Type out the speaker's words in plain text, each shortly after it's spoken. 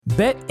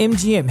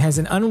BetMGM has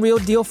an unreal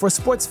deal for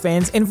sports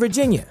fans in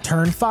Virginia.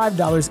 Turn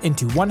 $5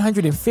 into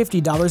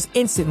 $150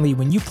 instantly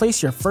when you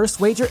place your first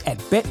wager at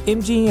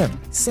BetMGM.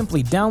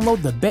 Simply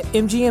download the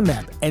BetMGM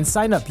app and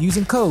sign up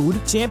using code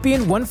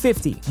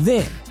Champion150.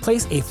 Then,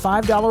 place a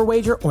 $5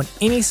 wager on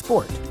any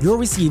sport. You'll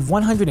receive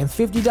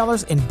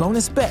 $150 in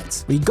bonus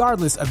bets,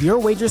 regardless of your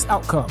wager's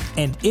outcome.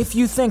 And if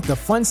you think the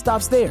fun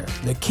stops there,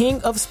 the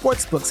King of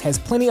Sportsbooks has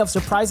plenty of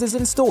surprises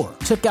in store.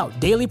 Check out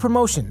daily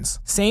promotions,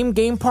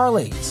 same-game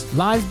parlays,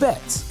 live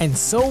bets, and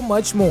so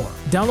much more.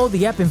 Download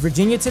the app in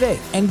Virginia today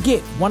and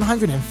get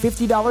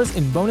 $150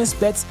 in bonus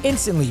bets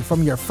instantly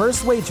from your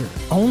first wager.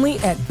 Only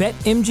at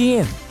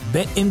BetMGM.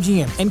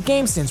 BetMGM and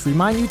GameSense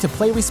remind you to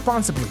play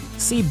responsibly.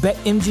 See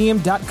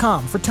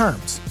BetMGM.com for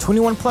terms.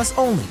 21 plus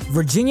only.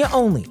 Virginia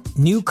only.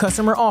 New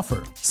customer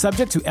offer.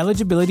 Subject to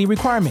eligibility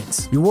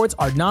requirements. Rewards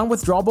are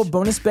non-withdrawable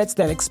bonus bets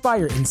that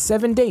expire in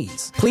 7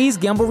 days. Please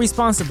gamble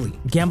responsibly.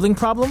 Gambling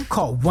problem?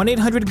 Call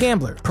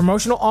 1-800-GAMBLER.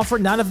 Promotional offer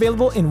not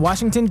available in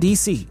Washington,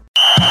 D.C.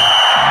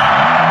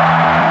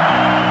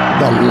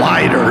 The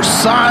lighter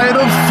side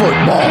of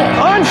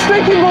football.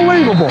 Unstinking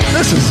believable.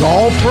 This is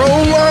All Pro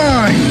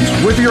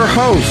Lines with your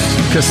hosts,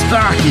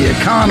 Kostaki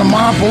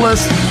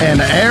Economopoulos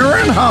and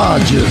Aaron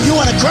Hodges. You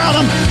want to crown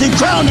them? Then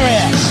crown their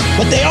ass.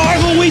 But they are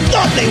who we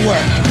thought they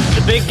were.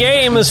 The big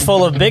game is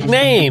full of big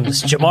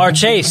names. Jamar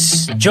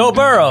Chase, Joe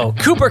Burrow,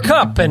 Cooper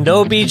Kupp, and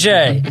OBJ.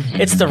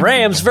 It's the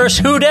Rams versus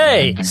Who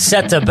Dey,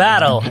 set to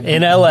battle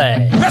in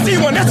L.A. That's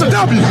E1. That's a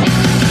W.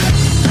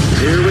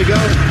 Here we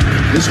go.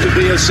 This could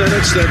be a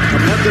sentence that a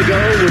month ago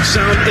would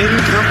sound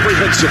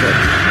incomprehensible.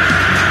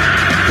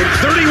 From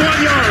 31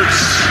 yards,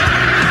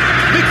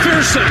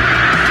 McPherson,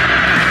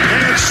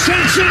 and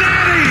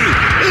Cincinnati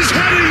is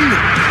heading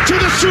to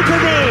the Super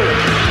Bowl.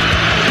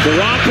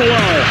 Garoppolo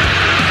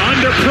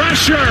under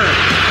pressure.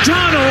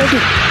 Donald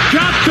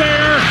got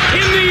there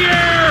in the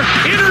air,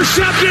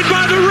 intercepted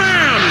by the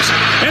Rams,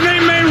 and they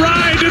may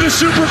ride to the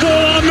Super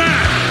Bowl on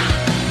that.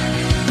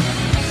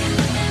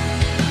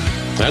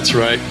 That's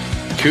right.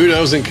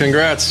 Kudos and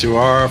congrats to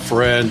our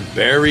friend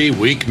Barry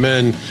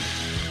Weekman,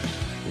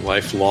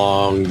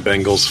 lifelong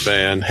Bengals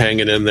fan,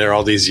 hanging in there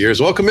all these years.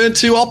 Welcome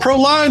into All Pro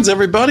Lines,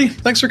 everybody.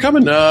 Thanks for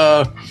coming.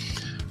 Well,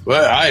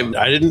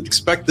 I didn't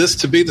expect this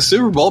to be the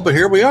Super Bowl, but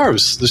here we are.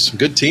 There's some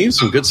good teams,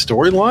 some good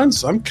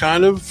storylines. I'm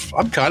kind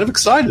of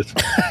excited.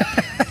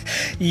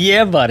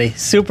 Yeah, buddy.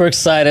 Super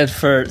excited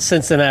for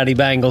Cincinnati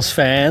Bengals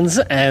fans,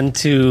 and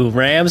to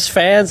Rams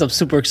fans, I'm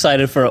super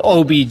excited for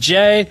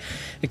OBJ.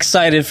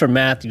 Excited for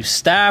Matthew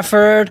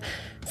Stafford.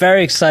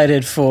 Very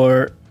excited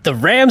for the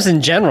Rams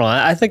in general.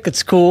 I think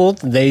it's cool.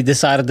 They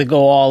decided to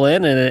go all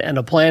in, and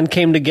a plan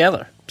came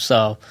together.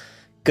 So,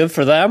 good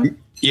for them.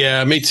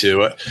 Yeah, me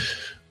too.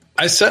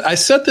 I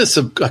said this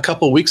a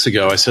couple of weeks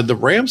ago. I said the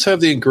Rams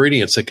have the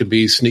ingredients that could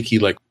be sneaky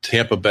like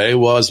Tampa Bay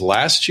was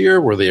last year,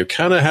 where they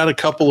kind of had a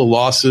couple of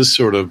losses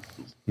sort of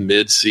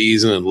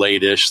mid-season and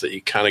late-ish that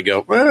you kind of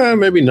go,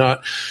 maybe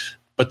not.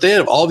 But they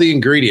have all the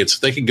ingredients.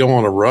 They could go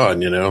on a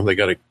run, you know.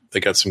 They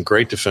got some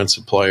great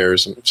defensive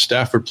players, and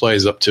Stafford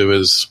plays up to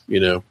his,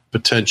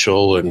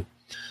 potential, and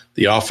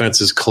the offense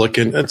is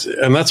clicking.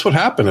 And that's what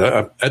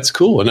happened. That's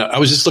cool. And I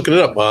was just looking it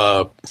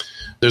up.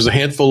 There's a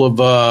handful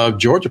of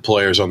Georgia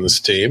players on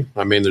this team.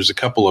 I mean, there's a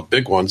couple of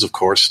big ones, of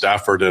course,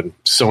 Stafford and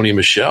Sony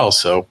Michel.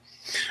 So,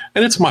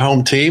 and it's my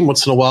home team.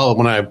 Once in a while,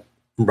 when I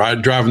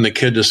ride driving the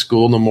kid to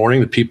school in the morning,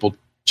 the people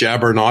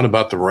jabbering on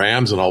about the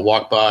Rams, and I'll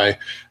walk by,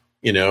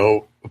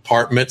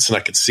 apartments, and I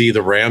could see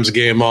the Rams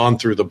game on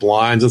through the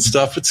blinds and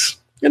stuff. It's,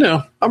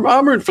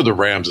 I'm rooting for the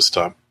Rams this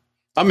time.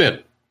 I'm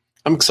in.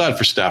 I'm excited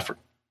for Stafford.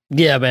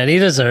 Yeah, man, he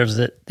deserves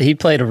it. He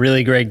played a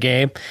really great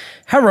game.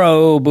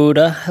 Hello,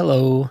 Buddha.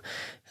 Hello.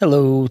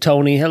 Hello,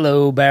 Tony.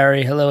 Hello,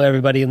 Barry. Hello,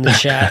 everybody in the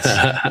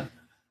chat.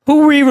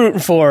 Who are you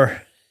rooting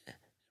for?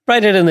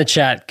 Write it in the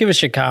chat. Give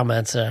us your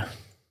comments.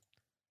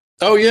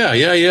 Oh,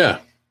 yeah.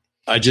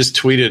 I just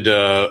tweeted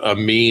a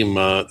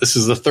meme. This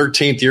is the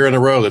 13th year in a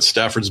row that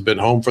Stafford's been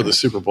home for the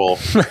Super Bowl.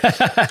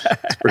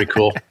 It's pretty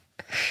cool.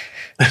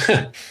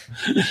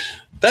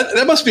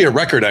 That must be a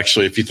record,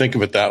 actually, if you think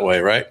of it that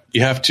way, right?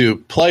 You have to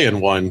play in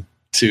one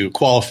to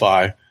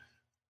qualify,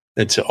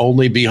 and to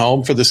only be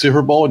home for the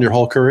Super Bowl in your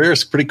whole career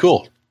is pretty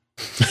cool.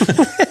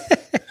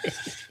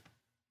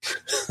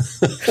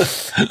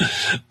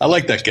 I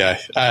like that guy.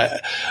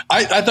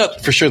 I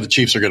thought for sure the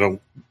Chiefs are going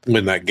to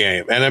win that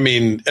game. And I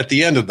mean, at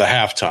the end of the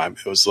halftime,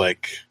 it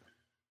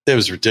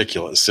was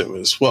ridiculous. It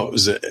was, what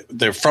was it?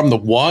 They're from the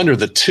 1 or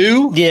the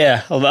 2?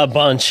 Yeah, a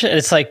bunch.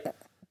 It's like,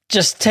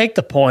 just take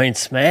the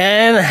points,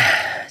 man.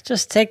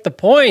 Just take the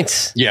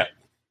points. Yeah,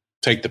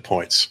 take the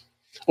points.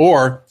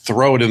 Or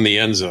throw it in the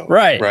end zone.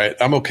 Right.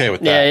 I'm okay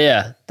with that.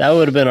 Yeah. That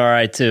would have been all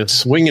right, too.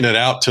 Swinging it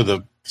out to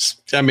the,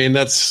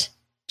 that's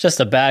just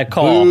a bad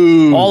call.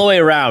 Boo. All the way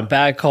around.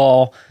 Bad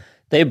call.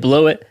 They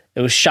blew it.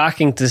 It was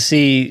shocking to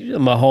see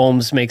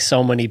Mahomes make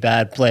so many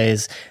bad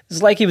plays.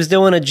 It's like he was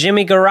doing a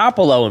Jimmy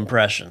Garoppolo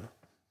impression.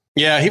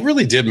 Yeah, he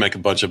really did make a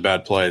bunch of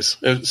bad plays.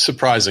 It was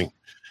surprising.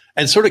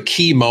 and sort of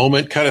key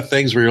moment kind of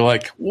things where you're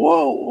like,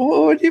 whoa,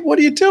 what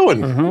are you doing?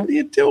 Mm-hmm. What are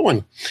you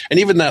doing? And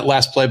even that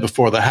last play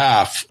before the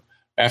half,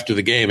 after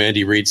the game,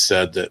 Andy Reid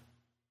said that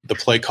the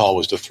play call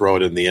was to throw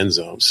it in the end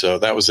zone. So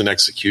that was an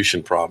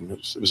execution problem.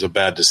 It was a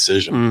bad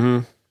decision. Mm-hmm.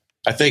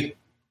 I think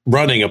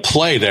running a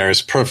play there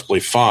is perfectly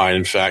fine.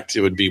 In fact,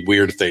 it would be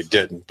weird if they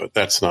didn't, but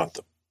that's not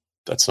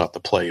the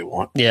play you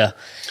want. Yeah.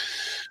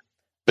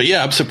 But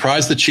yeah, I'm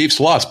surprised the Chiefs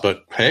lost,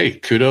 but hey,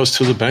 kudos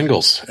to the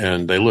Bengals,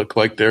 and they look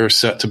like they're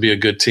set to be a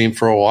good team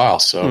for a while.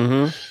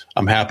 So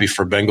I'm happy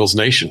for Bengals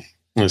Nation,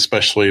 and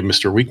especially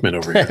Mr. Weekman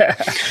over here.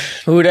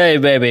 Hoo-day,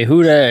 baby,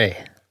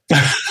 hoo-day.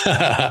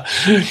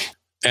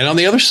 And on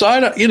the other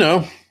side,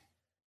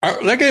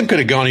 that game could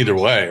have gone either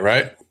way,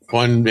 right?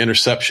 One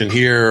interception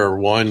here or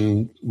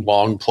one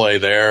long play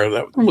there.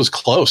 That one was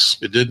close.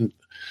 It didn't.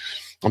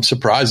 I'm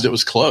surprised it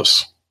was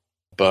close,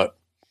 but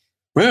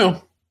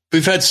well.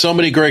 We've had so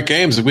many great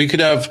games. We could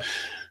have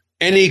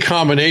any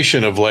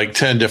combination of like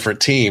 10 different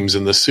teams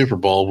in the Super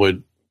Bowl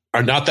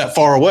are not that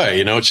far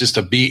away. It's just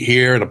a beat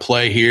here and a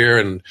play here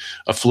and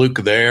a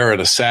fluke there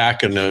and a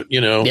sack and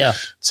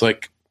it's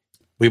like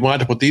we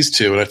wind up with these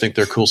two, and I think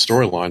they're cool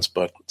storylines,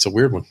 but it's a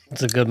weird one.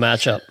 It's a good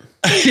matchup.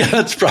 Yeah,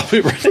 that's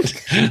probably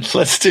right.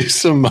 Let's do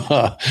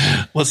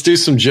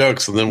some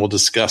jokes, and then we'll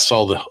discuss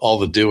all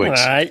the doings.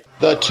 All right.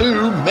 The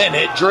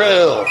 2-minute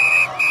drill.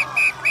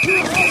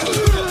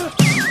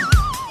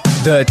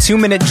 The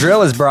 2-minute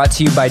drill is brought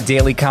to you by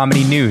Daily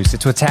Comedy News.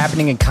 It's what's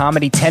happening in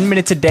comedy 10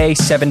 minutes a day,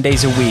 7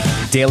 days a week.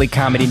 Daily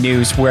Comedy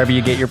News, wherever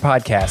you get your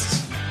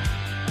podcasts.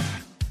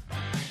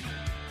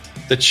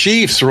 The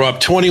Chiefs were up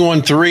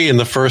 21-3 in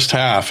the first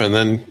half, and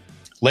then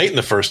late in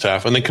the first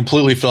half, and then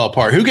completely fell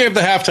apart. Who gave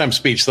the halftime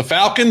speech? The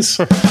Falcons?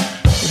 What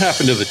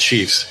happened to the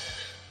Chiefs?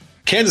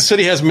 Kansas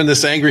City hasn't been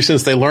this angry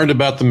since they learned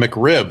about the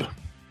McRib.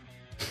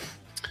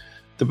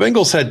 The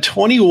Bengals had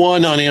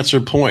 21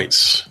 unanswered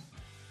points.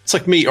 It's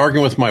like me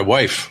arguing with my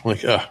wife.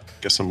 Like,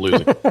 guess I'm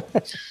losing.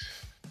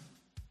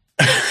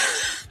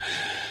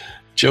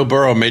 Joe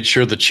Burrow made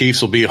sure the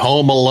Chiefs will be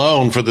home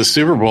alone for the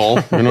Super Bowl.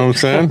 You know what I'm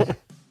saying?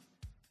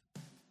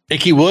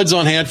 Ickey Woods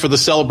on hand for the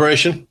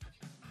celebration.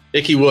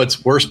 Ickey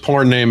Woods, worst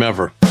porn name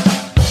ever.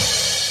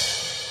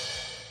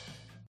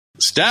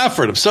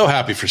 Stafford, I'm so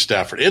happy for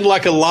Stafford. In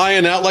like a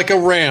lion, out like a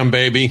ram,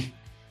 baby.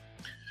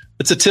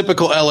 It's a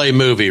typical LA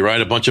movie,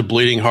 right? A bunch of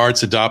bleeding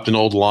hearts adopt an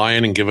old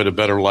lion and give it a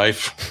better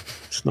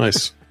life. It's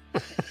nice.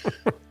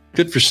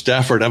 Good for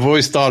Stafford. I've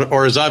always thought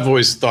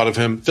of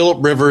him, Phillip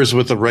Rivers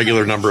with a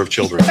regular number of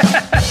children.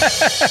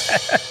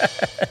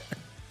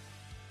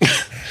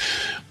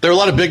 There are a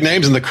lot of big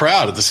names in the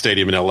crowd at the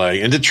stadium in LA.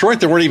 In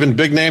Detroit, there weren't even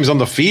big names on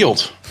the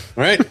field,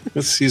 right?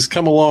 He's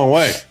come a long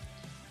way.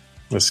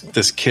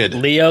 This kid.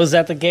 Leo's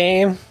at the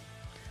game.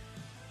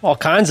 All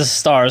kinds of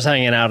stars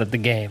hanging out at the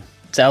game.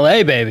 It's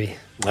LA, baby.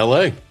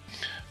 LA.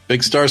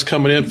 Big stars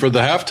coming in for the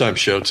halftime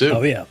show, too.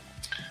 Oh, yeah.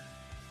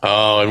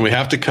 Oh, and we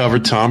have to cover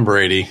Tom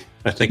Brady.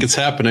 I think it's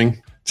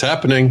happening. It's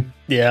happening.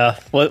 Yeah.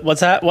 What's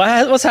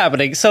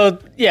happening? So,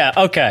 yeah,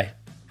 okay.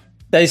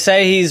 They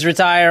say he's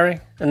retiring,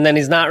 and then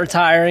he's not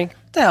retiring.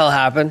 What the hell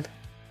happened?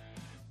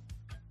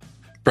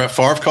 Brett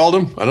Favre called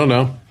him? I don't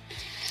know.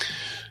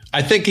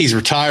 I think he's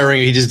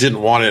retiring. He just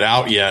didn't want it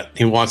out yet.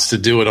 He wants to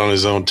do it on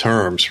his own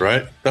terms,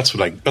 right? That's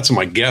what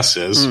my guess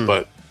is.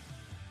 But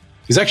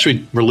he's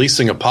actually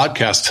releasing a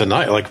podcast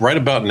tonight, like right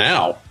about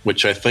now,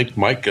 which I think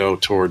might go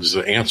towards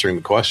answering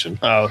the question.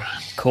 Oh,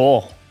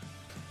 cool.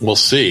 We'll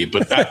see,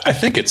 but I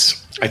think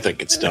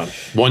it's done.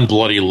 One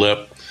bloody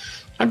lip.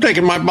 I'm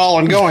taking my ball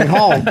and going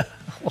home.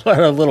 What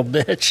a little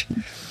bitch.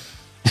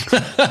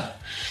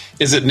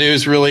 Is it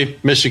news, really?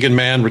 Michigan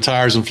man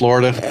retires in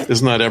Florida.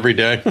 Isn't that every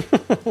day?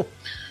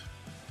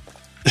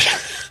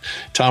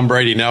 Tom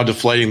Brady now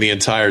deflating the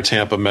entire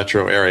Tampa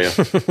metro area.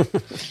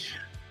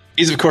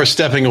 He's, of course,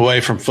 stepping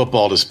away from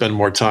football to spend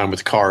more time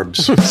with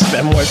carbs.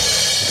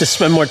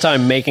 spend more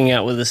time making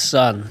out with his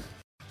son.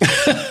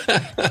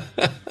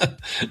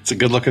 It's a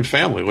good-looking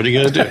family. What are you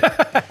going to do?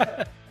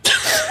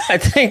 I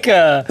think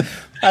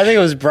it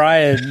was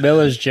Brian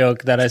Miller's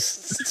joke that I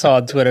saw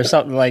on Twitter.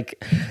 Something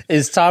like,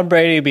 is Tom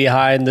Brady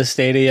behind the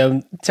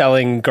stadium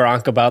telling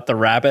Gronk about the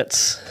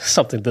rabbits?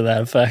 Something to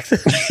that effect.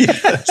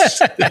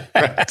 Yes,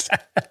 right.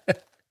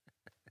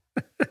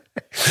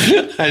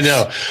 I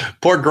know.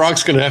 Poor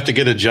Gronk's going to have to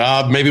get a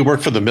job, maybe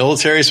work for the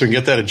military so we can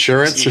get that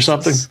insurance or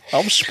something.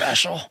 I'm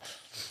special.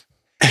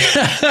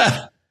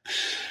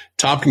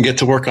 Tom can get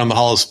to work on the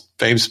Hall of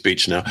Fame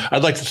speech now.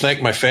 I'd like to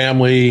thank my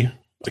family,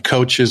 the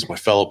coaches, my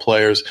fellow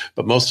players,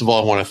 but most of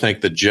all, I want to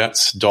thank the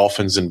Jets,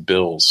 Dolphins, and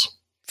Bills.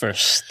 For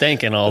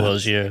stinking all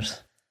those years.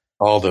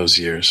 All those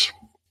years.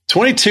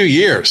 22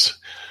 years.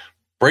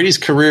 Brady's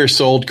career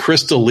sold.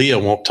 Chris D'Elia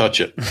won't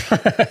touch it.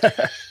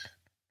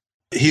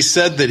 He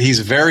said that he's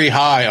very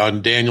high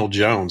on Daniel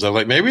Jones. I'm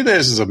like, maybe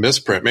this is a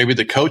misprint. Maybe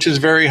the coach is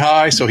very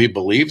high, so he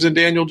believes in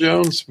Daniel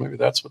Jones. Maybe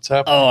that's what's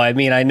happening. Oh, I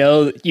mean, I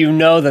know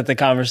that the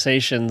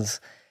conversations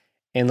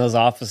in those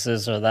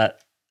offices are that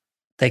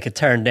they could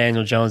turn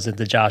Daniel Jones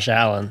into Josh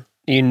Allen.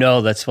 You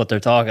know that's what they're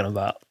talking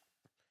about.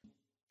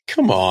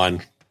 Come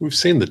on. We've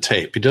seen the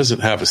tape. He doesn't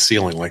have a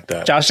ceiling like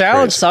that. Josh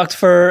Allen sucked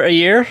for a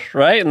year,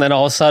 right? And then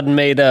all of a sudden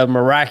made a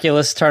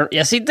miraculous turn.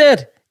 Yes, he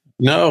did.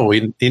 No,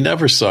 he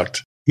never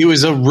sucked. He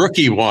was a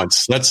rookie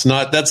once.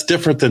 That's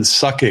different than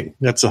sucking.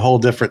 That's a whole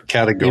different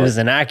category. He was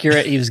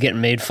inaccurate. He was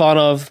getting made fun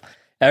of.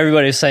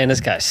 Everybody was saying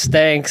this guy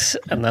stinks.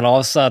 And then all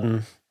of a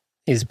sudden,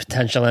 he's a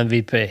potential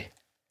MVP.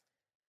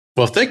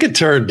 Well, if they could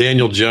turn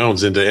Daniel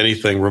Jones into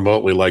anything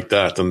remotely like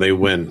that, then they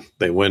win.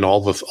 They win all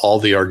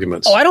the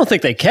arguments. Oh, I don't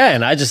think they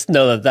can. I just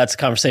know that that's a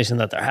conversation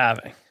that they're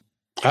having.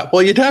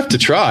 Well, you'd have to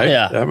try.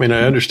 Yeah. I mean,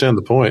 I understand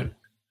the point.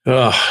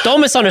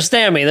 Don't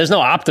misunderstand me. There's no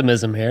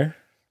optimism here.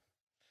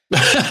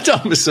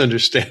 Don't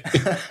misunderstand me.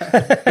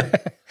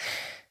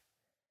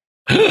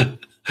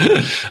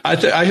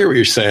 I hear what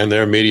you're saying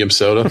there, medium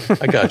soda.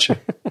 I got you.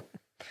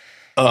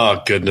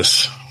 Oh,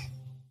 goodness.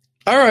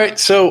 All right,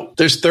 so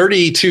there's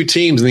 32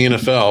 teams in the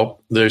NFL.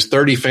 There's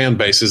 30 fan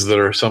bases that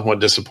are somewhat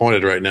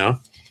disappointed right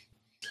now.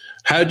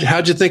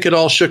 How'd you think it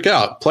all shook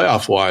out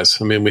playoff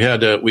wise? I mean, we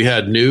had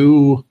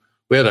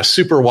a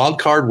super wild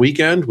card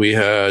weekend. We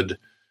had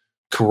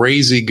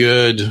crazy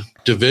good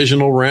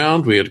divisional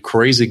round. We had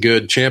crazy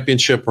good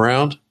championship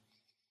round.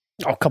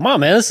 Oh, come on,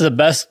 man! This is the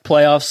best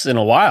playoffs in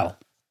a while.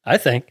 I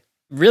think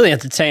really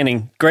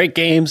entertaining, great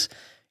games,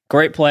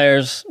 great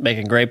players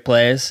making great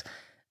plays,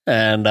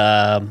 and.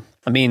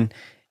 I mean,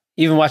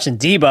 even watching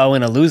Debo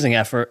in a losing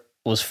effort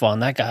was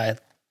fun. That guy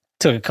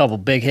took a couple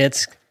big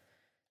hits,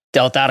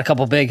 dealt out a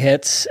couple big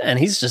hits, and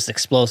he's just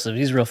explosive.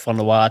 He's real fun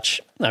to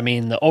watch. I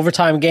mean, the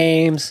overtime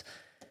games,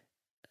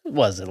 what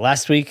was it,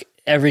 last week?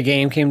 Every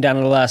game came down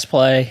to the last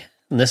play.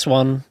 And this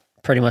one,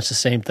 pretty much the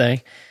same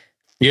thing.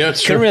 Yeah,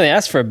 it's true. Couldn't really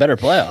ask for a better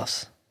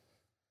playoffs.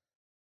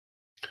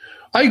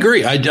 I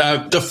agree.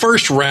 The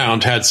first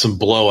round had some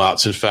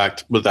blowouts. In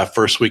fact, with that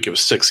first week, it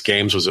was 6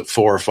 games. Was it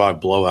 4 or 5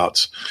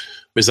 blowouts?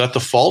 Is that the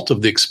fault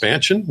of the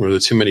expansion? Were there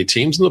too many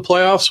teams in the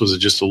playoffs? Was it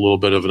just a little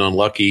bit of an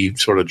unlucky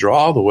sort of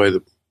draw, the way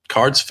the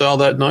cards fell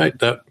that night,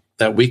 that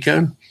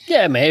weekend?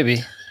 Yeah,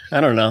 maybe.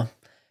 I don't know.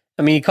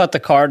 I mean, you caught the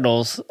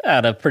Cardinals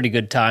at a pretty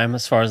good time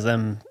as far as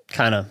them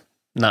kind of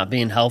not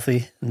being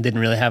healthy and didn't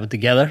really have it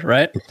together,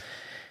 right?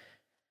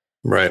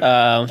 Right.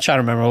 I'm trying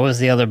to remember. What was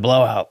the other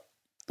blowout?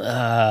 We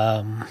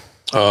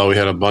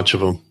had a bunch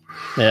of them.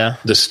 Yeah.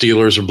 The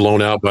Steelers are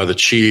blown out by the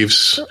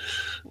Chiefs.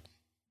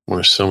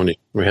 There's so many.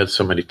 We had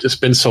so many. It's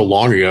been so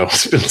long ago.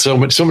 It's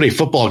been so many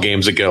football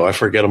games ago. I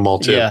forget them all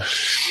too. Yeah.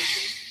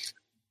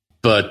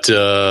 But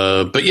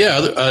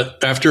yeah,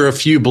 after a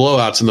few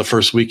blowouts in the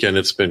first weekend,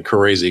 it's been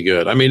crazy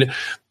good. I mean,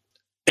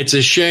 it's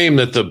a shame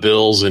that the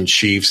Bills and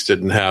Chiefs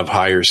didn't have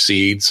higher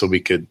seeds, so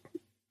we could,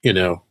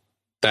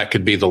 that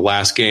could be the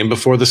last game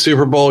before the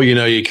Super Bowl.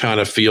 You kind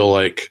of feel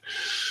like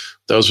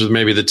those were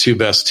maybe the 2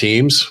 best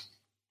teams,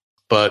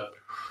 but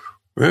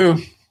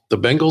the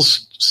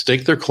Bengals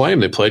staked their claim.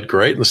 They played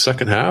great in the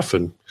second half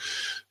and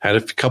had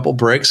a couple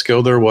breaks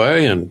go their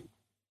way and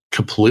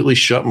completely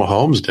shut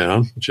Mahomes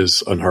down, which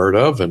is unheard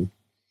of. And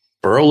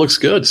Burrow looks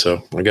good,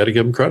 so I got to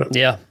give him credit.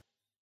 Yeah.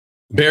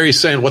 Barry's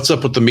saying, what's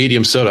up with the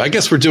medium soda? I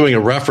guess we're doing a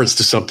reference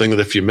to something that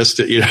if you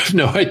missed it, you'd have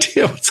no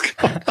idea what's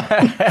going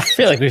on. I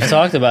feel like we've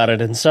talked about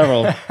it in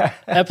several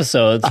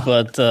episodes,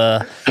 but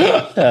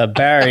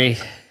Barry...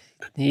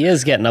 He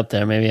is getting up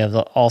there. Maybe he has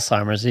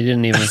Alzheimer's. He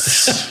didn't even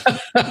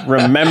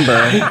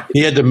remember. He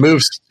had to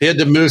move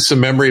some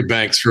memory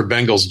banks for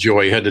Bengals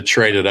joy. He had to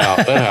trade it out.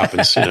 That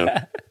happens,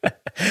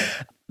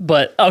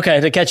 But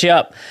okay, to catch you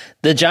up,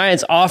 the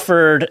Giants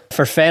offered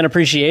for Fan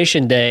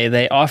Appreciation Day.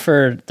 They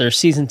offered their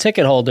season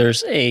ticket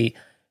holders a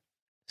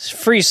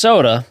free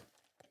soda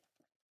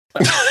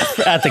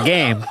at the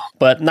game,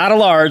 but not a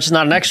large,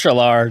 not an extra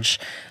large,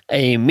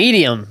 a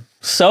medium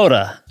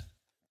soda,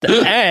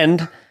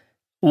 and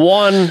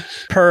 1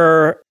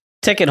 per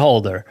ticket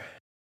holder.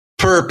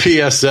 Per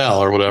PSL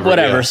or whatever.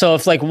 Whatever. Yeah. So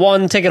if like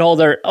 1 ticket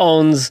holder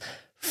owns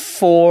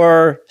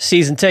 4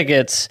 season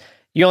tickets,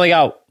 you only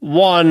got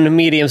 1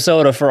 medium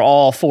soda for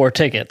all 4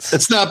 tickets.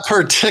 It's not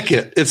per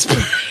ticket. It's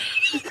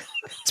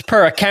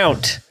per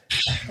account.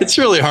 It's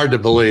really hard to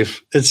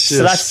believe. It's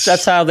just... So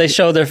that's how they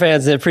show their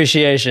fans the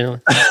appreciation.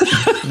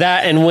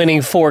 That and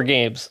winning 4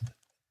 games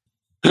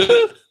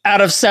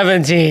out of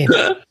 17.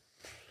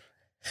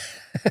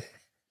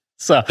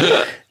 So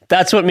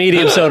that's what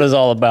medium soda is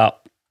all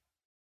about.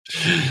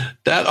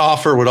 That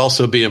offer would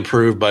also be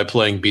improved by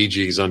playing Bee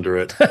Gees under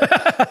it.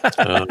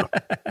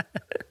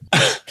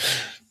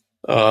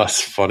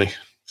 It's funny.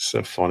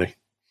 So funny.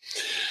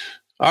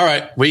 All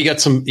right. Well, you got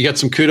some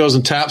kudos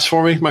and taps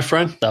for me, my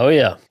friend? Oh,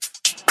 yeah.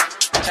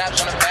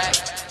 Taps on the back.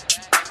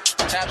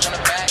 Taps on the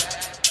back.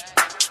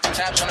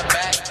 Taps on the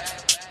back.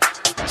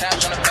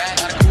 Taps on the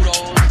back. Not a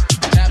kudos.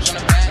 Taps on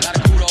the back. Not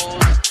a kudos.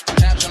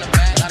 Taps on the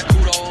back. Not a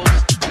kudos.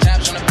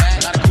 Taps on the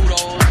back. Not a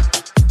kudos.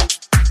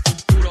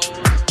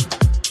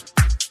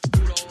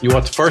 Kudos. You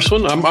want the first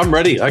one? I'm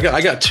ready. I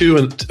got two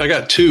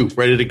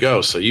ready to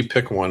go. So you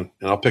pick one,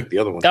 and I'll pick the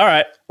other one. All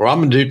right. Or I'm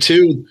going to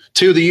do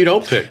two that you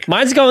don't pick.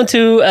 Mine's going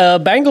to a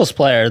Bengals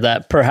player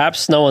that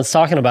perhaps no one's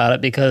talking about it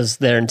because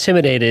they're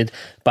intimidated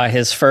by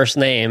his first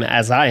name,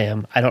 as I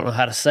am. I don't know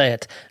how to say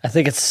it. I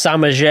think it's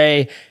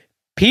Samaje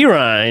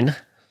Perine.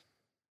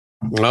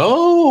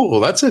 Oh,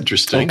 that's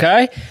interesting.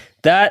 Okay.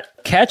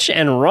 That catch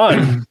and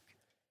run,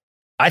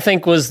 I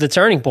think, was the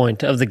turning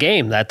point of the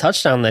game. That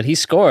touchdown that he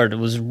scored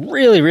was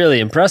really, really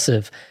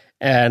impressive.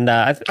 And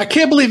I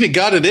can't believe he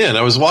got it in.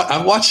 I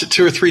watched it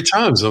 2 or 3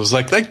 times. I was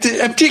like, get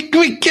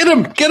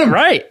him.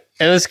 Right.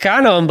 It was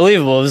kind of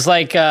unbelievable. It was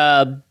like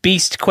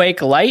Beast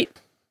Quake Light.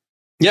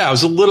 Yeah, it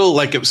was a little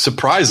like it was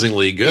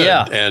surprisingly good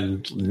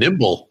and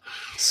nimble.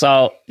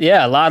 So,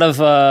 yeah, a lot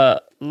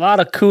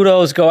of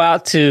kudos go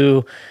out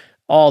to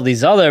all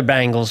these other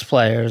Bengals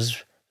players.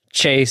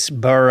 Chase,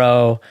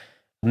 Burrow,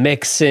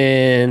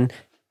 Mixon,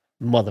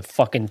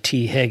 motherfucking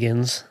T.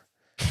 Higgins.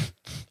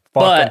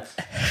 Fuck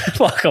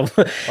him.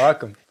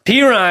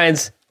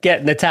 Perine's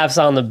getting the taps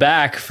on the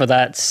back for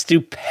that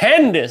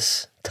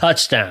stupendous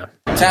touchdown.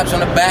 Taps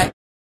on the back.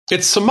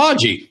 It's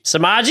Samaje.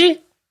 Samaje?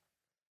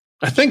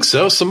 I think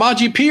so.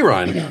 Samaje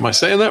Perine. Am I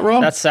saying that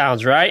wrong? That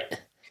sounds right.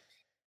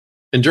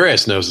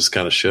 Andreas knows this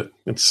kind of shit.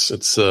 It's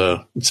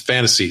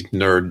fantasy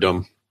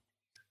nerddom.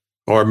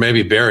 Or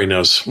maybe Barry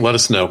knows. Let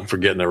us know if we're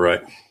getting it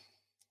right.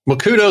 Well,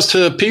 kudos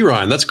to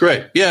Perine. That's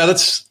great. Yeah,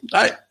 those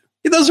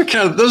are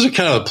kind of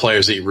the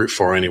players that you root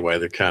for anyway.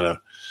 They're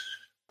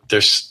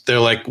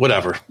like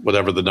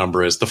whatever the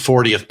number is, the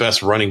 40th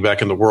best running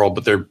back in the world,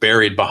 but they're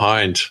buried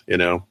behind,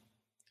 the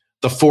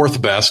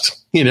 4th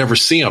best. You never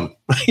see them.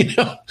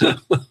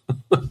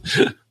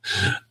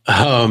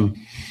 All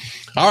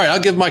right,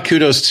 I'll give my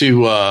kudos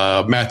to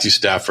Matthew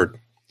Stafford.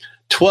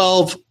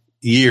 12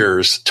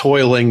 years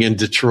toiling in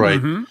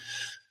Detroit. Mm-hmm.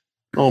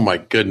 Oh my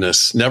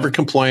goodness. Never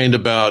complained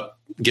about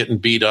getting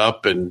beat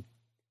up and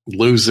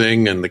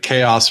losing and the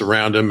chaos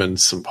around him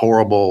and some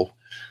horrible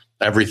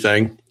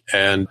everything.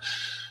 And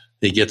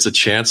he gets a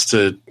chance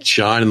to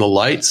shine in the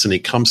lights and he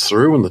comes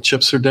through and the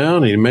chips are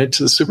down. And he made it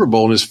to the Super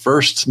Bowl in his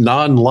first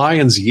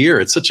non-Lions year.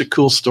 It's such a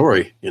cool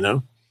story,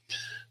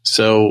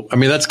 So, I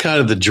mean, that's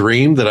kind of the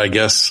dream that I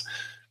guess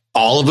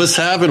all of us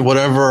have in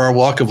whatever our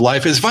walk of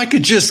life is. If I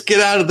could just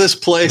get out of this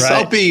place,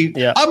 right.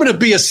 I'm going to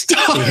be a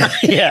star.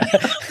 Yeah.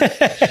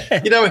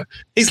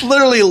 He's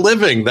literally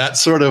living that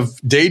sort of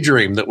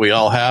daydream that we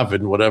all have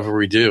in whatever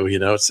we do.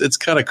 It's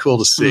kind of cool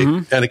to see.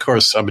 Mm-hmm. And of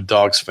course, I'm a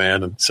Dogs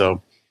fan. And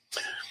so,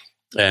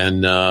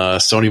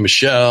 Sony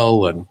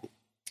Michel and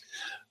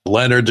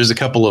Leonard, there's a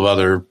couple of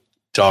other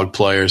Dog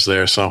players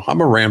there. So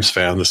I'm a Rams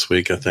fan this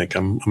week. I think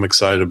I'm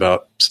excited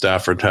about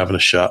Stafford having a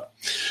shot.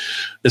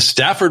 If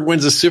Stafford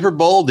wins the Super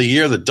Bowl the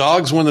year the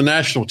Dogs win the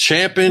national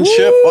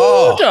championship,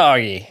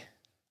 doggy.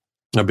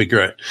 That'd be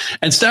great.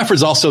 And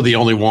Stafford's also the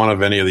only one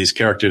of any of these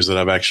characters that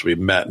I've actually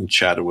met and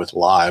chatted with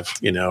live.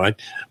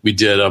 We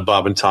did a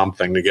Bob and Tom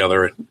thing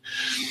together.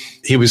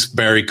 He was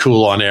very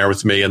cool on air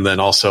with me. And then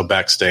also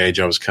backstage,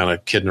 I was kind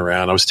of kidding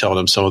around. I was telling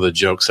him some of the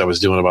jokes I was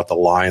doing about the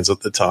Lions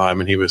at the time.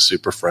 And he was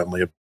super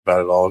friendly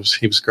about it all.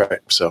 He was great.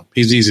 So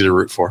he's easy to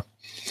root for.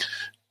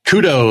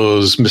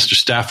 Kudos, Mr.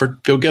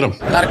 Stafford. Go get him.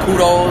 A lot of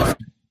kudos.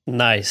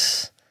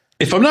 Nice.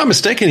 If I'm not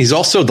mistaken, he's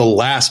also the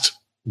last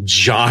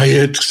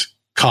giant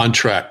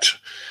contract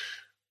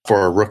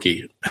for a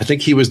rookie. I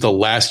think he was the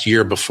last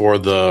year before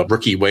the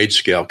rookie wage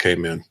scale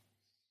came in.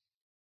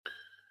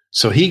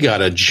 So he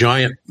got a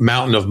giant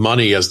mountain of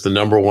money as the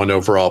number 1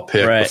 overall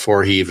pick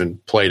before he even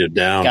played it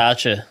down.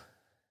 Gotcha.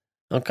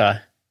 Okay.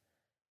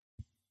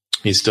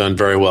 He's done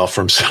very well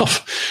for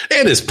himself.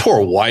 And his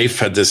poor wife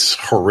had this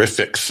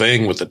horrific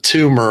thing with a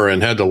tumor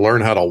and had to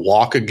learn how to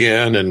walk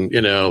again. And,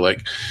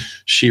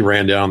 she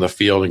ran down the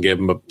field and gave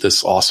him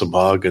this awesome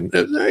hug. And,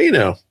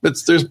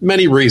 there's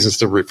many reasons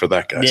to root for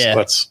that guy.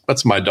 Yeah. So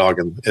that's my dog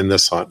in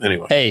this hunt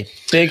anyway. Hey,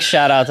 big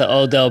shout out to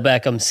Odell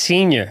Beckham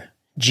Sr.,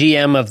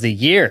 GM of the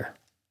year.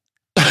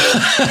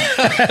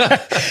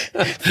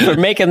 For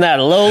making that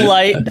low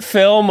light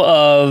film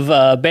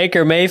of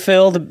Baker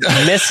Mayfield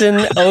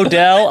missing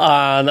Odell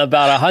on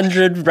about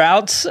 100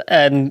 routes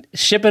and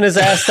shipping his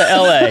ass to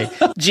LA.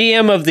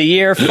 GM of the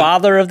year,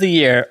 father of the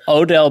year,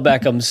 Odell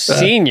Beckham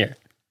Sr.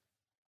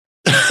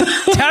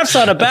 Taps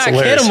on the back,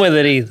 hit him with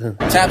it, Ethan.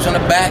 Taps on the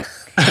back.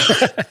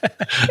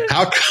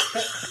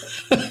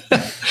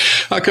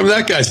 How come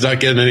that guy's not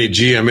getting any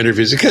GM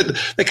interviews?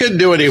 They couldn't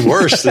do any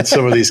worse than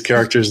some of these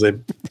characters.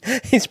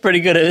 He's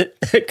pretty good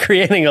at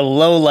creating a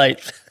low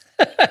light.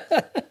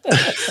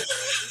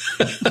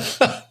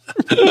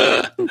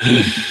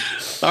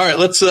 All right,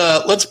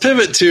 let's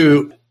pivot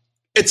to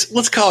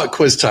let's call it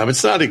quiz time.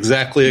 It's not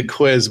exactly a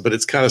quiz, but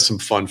it's kind of some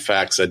fun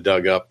facts I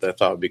dug up that I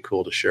thought would be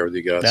cool to share with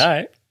you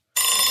guys.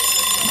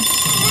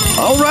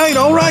 All right.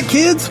 All right,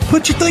 kids.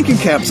 Put your thinking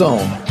caps on.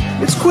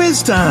 It's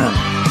quiz time.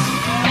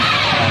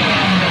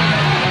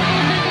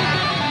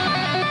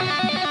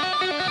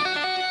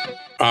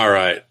 All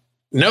right.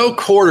 No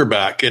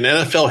quarterback in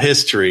NFL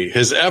history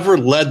has ever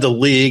led the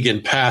league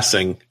in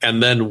passing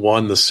and then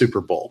won the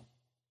Super Bowl.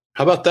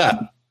 How about that?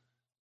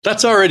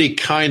 That's already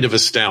kind of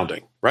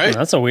astounding, right?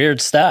 That's a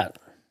weird stat.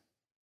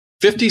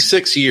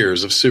 56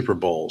 years of Super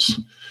Bowls.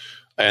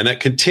 And that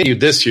continued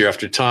this year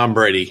after Tom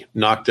Brady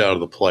knocked out of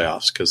the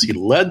playoffs because he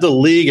led the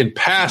league in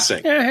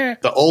passing,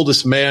 the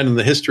oldest man in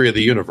the history of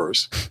the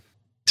universe.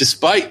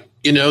 Despite,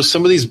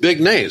 some of these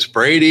big names,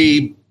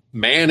 Brady,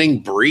 Manning,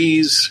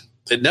 Breeze,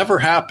 it never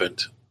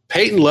happened.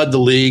 Peyton led the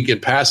league in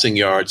passing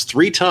yards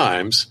 3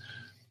 times,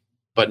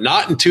 but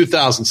not in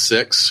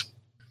 2006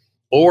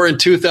 or in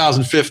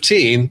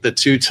 2015, the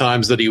 2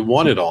 times that he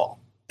won it all.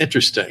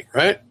 Interesting,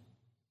 right?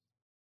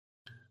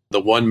 The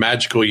one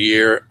magical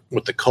year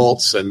with the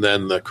Colts and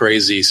then the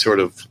crazy sort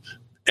of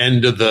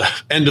end of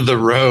the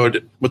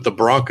road with the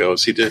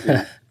Broncos. He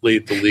didn't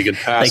lead the league in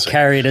passing. They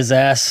carried his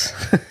ass.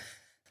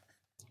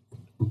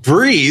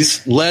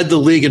 Breeze led the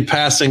league in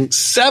passing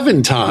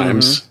 7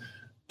 times,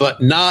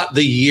 but not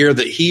the year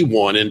that he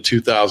won in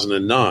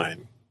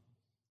 2009.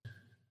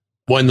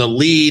 When the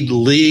league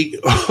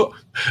all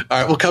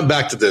right, we'll come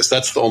back to this.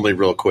 That's the only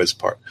real quiz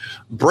part.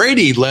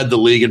 Brady led the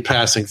league in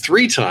passing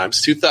 3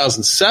 times,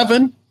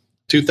 2007,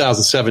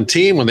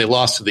 2017 when they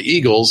lost to the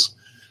Eagles,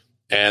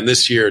 and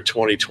this year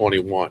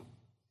 2021.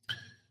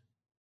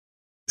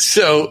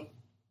 So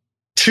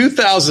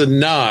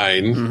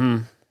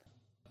 2009,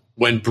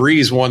 when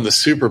Breeze won the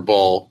Super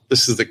Bowl,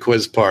 this is the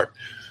quiz part.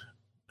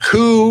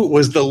 Who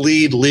was the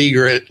lead league?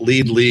 You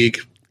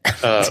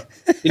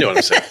know what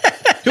I'm saying?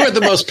 Who had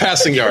the most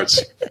passing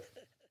yards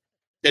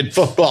in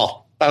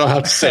football? I don't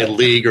have to say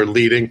league or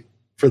leading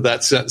for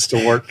that sentence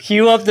to work.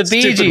 Cue up the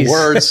Bee Gees.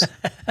 Words.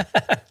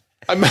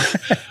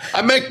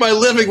 I make my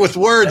living with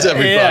words,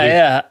 everybody.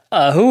 Yeah.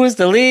 Who was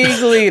the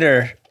league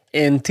leader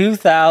in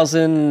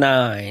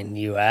 2009,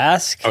 you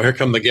ask? Oh, here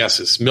come the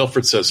guesses.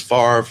 Milford says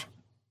Favre.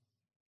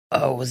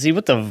 Oh, was he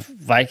with the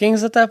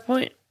Vikings at that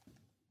point?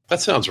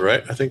 That sounds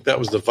right. I think that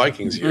was the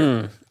Vikings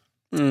year.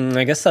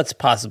 I guess that's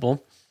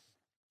possible.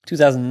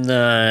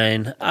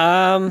 2009.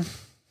 I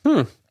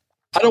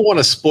don't want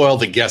to spoil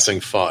the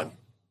guessing fun.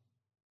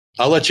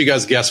 I'll let you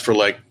guys guess for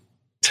like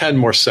 10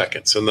 more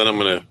seconds, and then I'm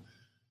going to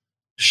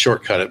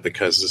shortcut it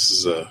because this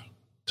is a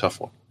tough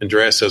one.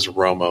 Andrea says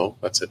Romo.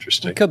 That's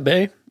interesting. It could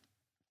be.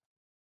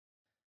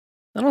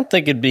 I don't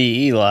think it'd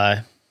be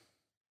Eli.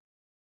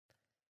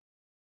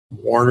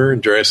 Warner.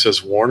 Andrea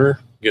says Warner.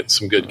 Getting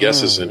some good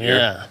guesses in here.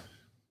 Yeah.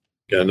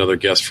 Got another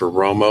guess for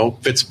Romo.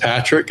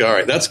 Fitzpatrick. All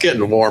right, that's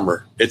getting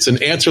warmer. It's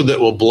an answer that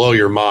will blow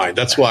your mind.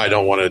 That's why I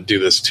don't want to do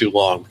this too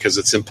long because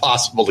it's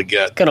impossible to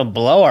get. It's going to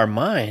blow our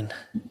mind.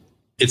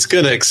 It's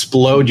going to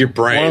explode your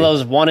brain. One of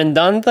those one and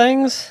done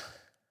things?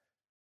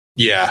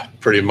 Yeah,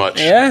 pretty much.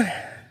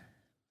 Yeah?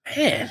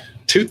 Man.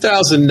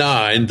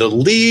 2009, the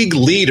league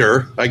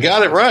leader, I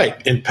got it right,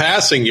 in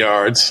passing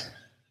yards,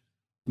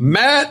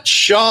 Matt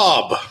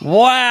Schaub.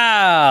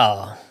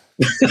 Wow.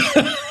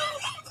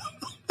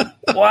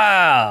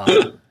 Wow.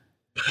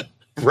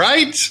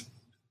 Right?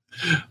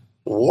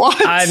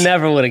 What? I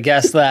never would have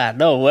guessed that.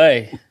 No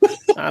way.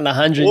 Not in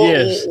 100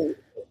 years.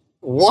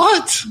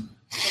 What?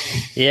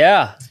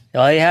 Yeah.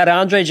 Well, he had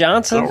Andre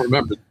Johnson. I don't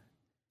remember.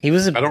 I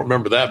don't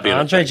remember that being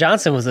Andre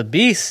Johnson was a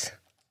beast.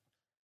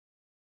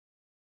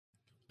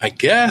 I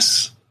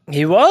guess.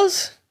 He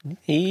was.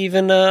 He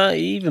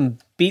even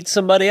beat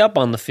somebody up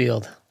on the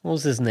field. What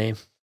was his name?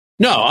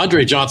 No,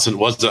 Andre Johnson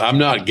was. I'm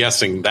not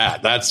guessing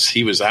that.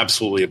 He was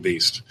absolutely a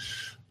beast.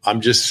 I'm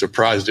just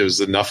surprised it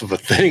was enough of a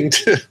thing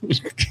to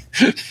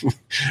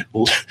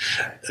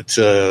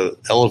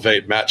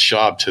elevate Matt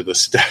Schaub to the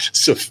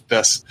status of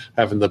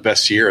having the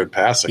best year in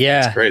passing.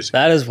 Yeah, that's crazy.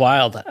 That is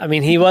wild. I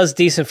mean, he was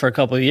decent for a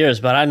couple of years,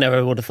 but I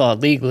never would have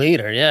thought league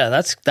leader. Yeah,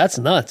 that's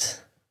nuts.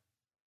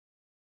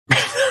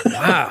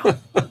 Wow.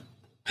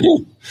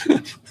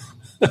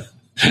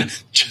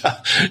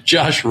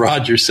 Josh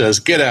Rogers says,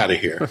 "Get out of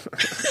here."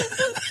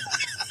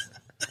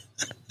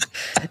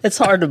 It's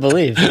hard to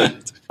believe.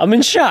 I'm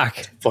in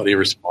shock. Funny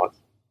response.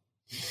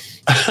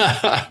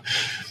 All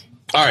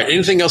right.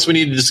 Anything else we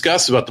need to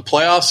discuss about the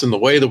playoffs and the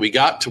way that we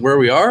got to where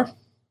we are?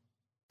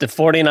 The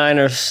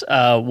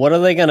 49ers, what are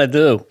they going to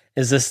do?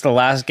 Is this the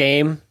last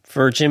game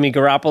for Jimmy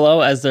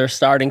Garoppolo as their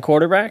starting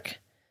quarterback?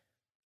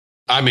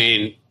 I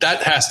mean,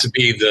 that has to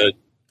be the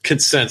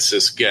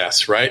consensus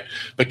guess, right?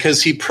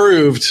 Because he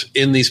proved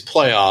in these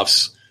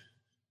playoffs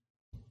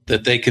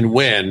that they can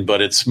win,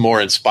 but it's more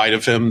in spite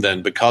of him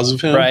than because of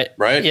him.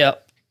 Right?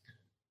 Yep.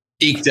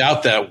 Eked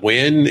out that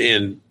win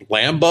in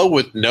Lambeau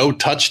with no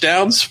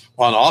touchdowns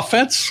on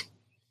offense.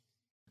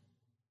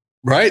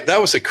 Right? That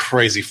was a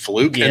crazy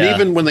fluke. Yeah. And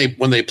even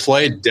when they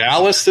played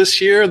Dallas this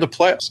year in the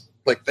playoffs,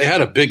 like they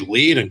had a big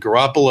lead and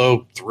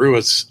Garoppolo threw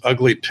his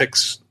ugly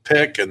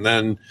pick, and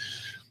then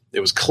it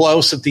was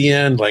close at the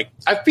end. Like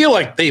I feel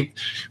like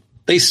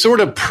they sort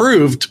of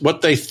proved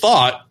what they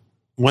thought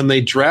when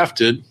they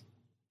drafted,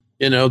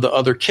 the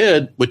other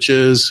kid, which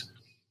is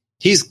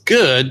he's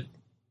good,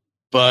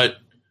 but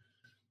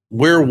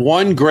we're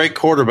one great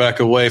quarterback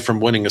away from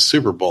winning a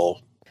Super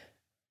Bowl,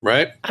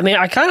 right? I mean,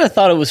 I kind of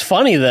thought it was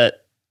funny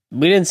that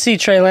we didn't see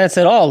Trey Lance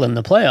at all in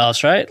the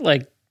playoffs, right?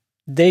 Like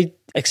they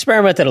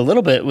experimented a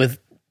little bit with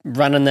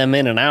running them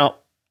in and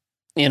out,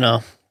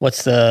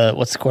 what's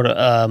the quarter?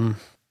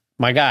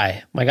 My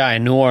guy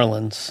in New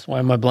Orleans. Why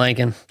am I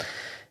blanking?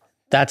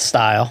 That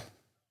style.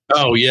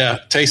 Oh yeah,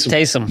 Taysom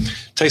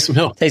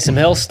Hill. Taysom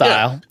Hill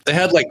style. Yeah. They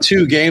had like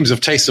 2 games of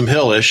Taysom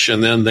Hill-ish,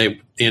 and then they,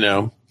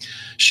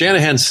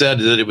 Shanahan said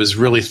that it was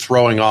really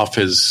throwing off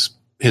his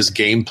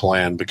game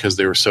plan because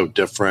they were so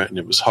different, and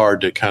it was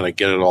hard to kind of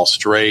get it all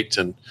straight.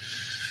 And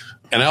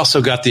I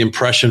also got the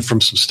impression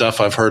from some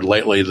stuff I've heard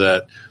lately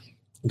that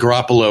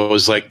Garoppolo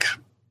was like,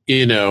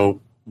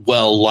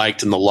 well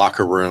liked in the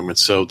locker room, and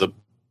so the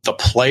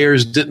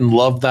players didn't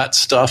love that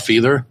stuff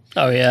either.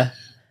 Oh yeah.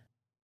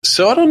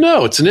 So I don't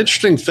know. It's an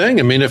interesting thing.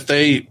 I mean,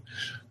 the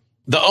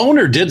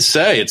owner did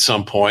say at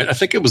some point, I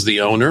think it was the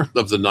owner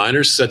of the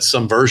Niners, said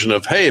some version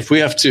of, hey, if we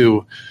have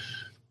to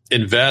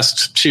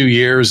invest 2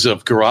 years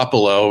of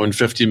Garoppolo and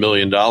 $50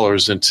 million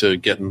into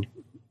getting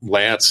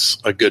Lance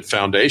a good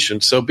foundation,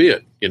 so be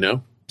it,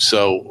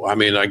 So, I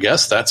mean, I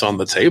guess that's on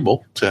the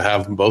table to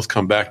have them both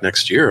come back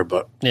next year.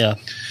 But yeah,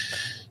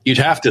 you'd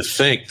have to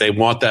think they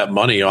want that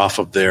money off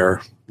of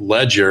their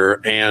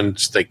ledger, and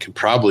they could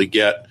probably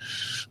get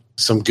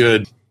some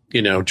good,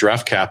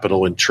 draft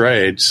capital in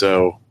trade.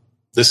 So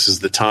this is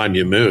the time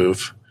you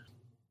move.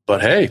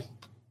 But hey,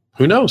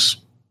 who knows?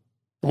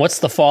 What's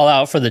the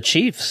fallout for the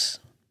Chiefs?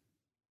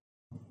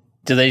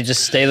 Do they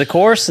just stay the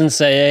course and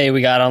say, hey,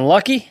 we got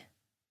unlucky?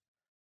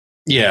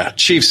 Yeah,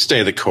 Chiefs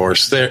stay the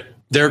course.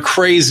 Their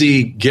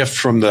crazy gift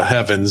from the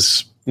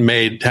heavens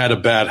had a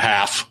bad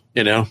half,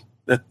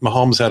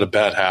 Mahomes had a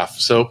bad half.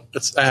 So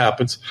that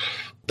happens.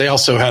 They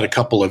also had a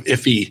couple of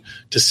iffy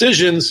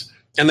decisions,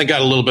 and they got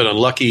a little bit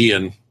unlucky,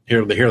 and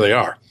here they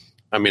are.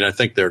 I mean, I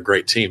think they're a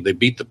great team. They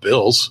beat the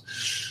Bills,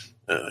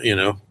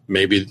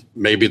 maybe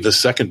the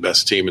second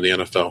best team in the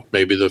NFL,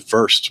 maybe the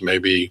first,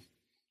 maybe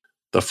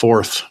the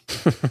fourth,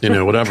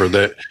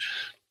 whatever.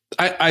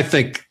 I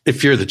think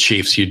if you're the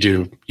Chiefs, you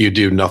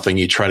do nothing.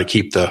 You try to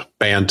keep the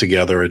band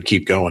together and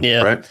keep going,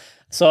 right?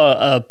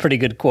 Saw a pretty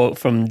good quote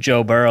from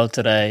Joe Burrow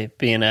today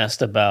being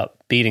asked about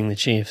beating the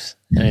Chiefs.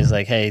 And he's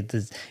like, hey,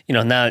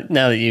 now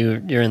that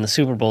you're in the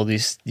Super Bowl, do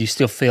you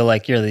still feel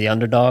like you're the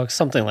underdog?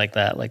 Something like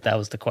that. Like that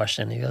was the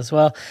question. He goes,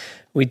 well,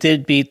 we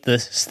did beat the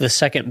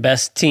second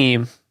best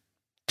team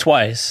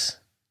twice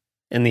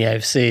in the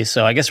AFC,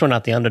 so I guess we're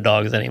not the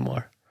underdogs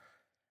anymore.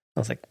 I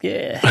was like,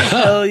 yeah,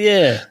 hell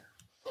yeah.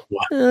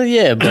 Wow. Hell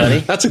yeah, buddy.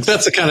 That's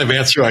the kind of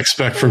answer I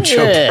expect from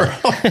Joe Burrow.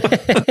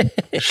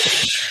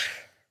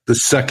 The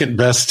second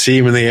best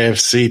team in the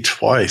AFC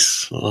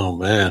twice. Oh,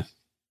 man.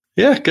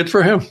 Yeah, good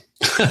for him.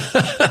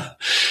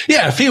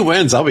 Yeah, if he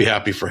wins, I'll be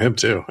happy for him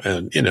too.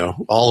 And,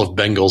 all of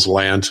Bengals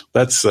land.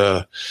 That's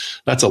a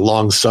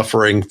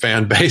long-suffering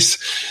fan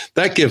base.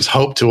 That gives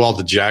hope to all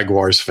the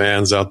Jaguars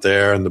fans out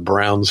there and the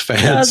Browns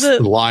fans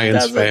and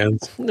Lions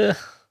fans.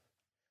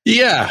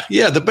 Yeah.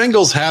 The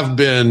Bengals have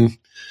been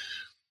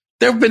 –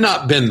 they've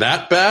not been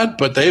that bad,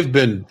 but they've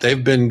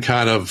been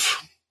kind of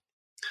 –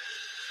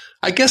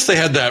 I guess they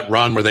had that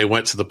run where they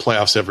went to the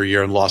playoffs every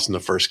year and lost in the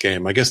first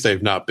game. I guess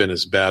they've not been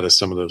as bad as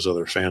some of those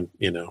other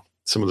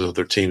some of those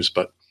other teams,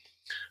 but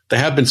they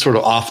have been sort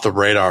of off the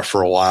radar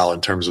for a while in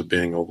terms of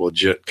being a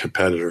legit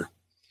competitor.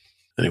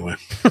 Anyway.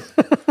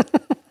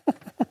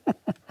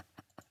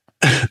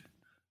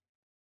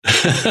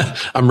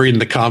 I'm reading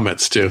the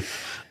comments too.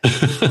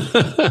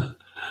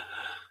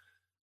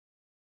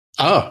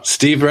 Oh,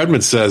 Steve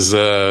Redmond says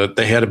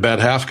they had a bad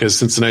half because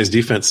Cincinnati's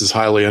defense is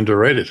highly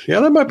underrated. Yeah,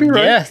 that might be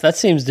right. Yeah, that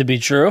seems to be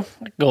true.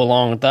 I can go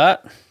along with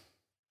that.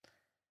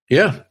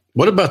 Yeah.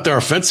 What about their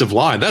offensive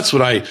line? That's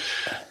what I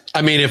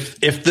mean,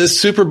 if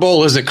this Super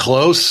Bowl isn't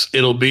close,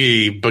 it'll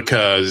be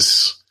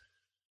because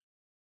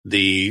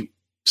the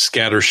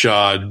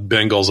scattershot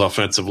Bengals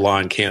offensive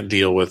line can't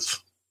deal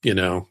with,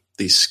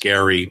 these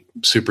scary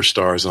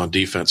superstars on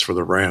defense for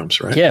the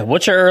Rams, right? Yeah.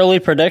 What's your early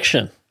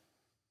prediction?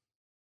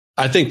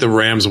 I think the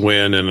Rams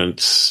win, and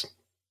it's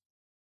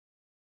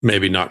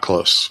maybe not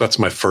close. That's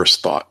my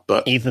first thought.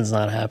 But Ethan's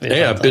not happy.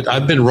 Yeah,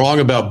 I've been wrong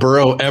about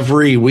Burrow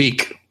every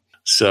week.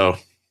 So,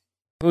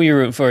 who are you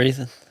rooting for,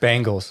 Ethan?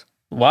 Bengals.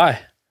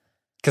 Why?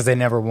 Because they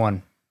never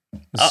won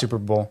the Super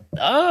Bowl.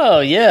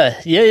 Oh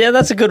yeah.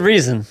 That's a good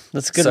reason.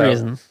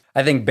 Reason.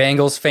 I think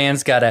Bengals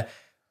fans gotta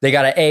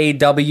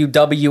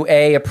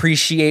AWWA,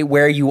 appreciate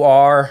where you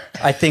are.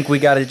 I think we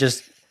gotta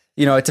just,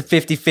 it's a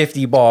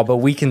 50-50 ball, but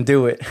we can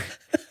do it.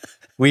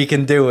 We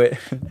can do it.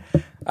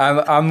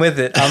 I'm with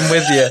it. I'm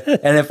with you.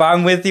 And if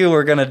I'm with you,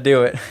 we're going to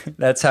do it.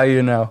 That's how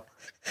you know.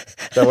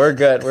 So we're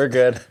good. We're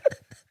good.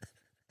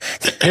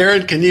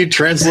 Aaron, can you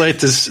translate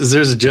this? Is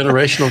there a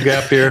generational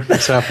gap here?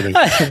 What's happening?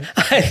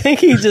 I think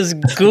he just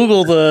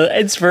Googled the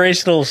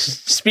inspirational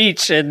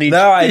speech.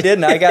 No, I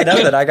didn't. I got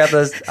nothing. I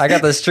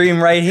got the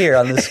stream right here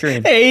on the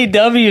screen.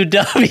 AWW.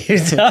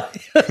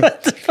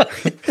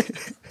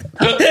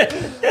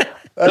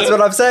 That's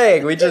what I'm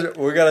saying.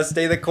 We're gonna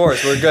stay the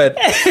course. We're good.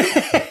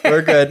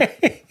 We're good.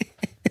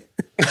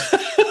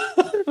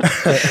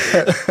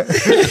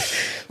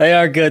 They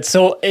are good.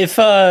 So if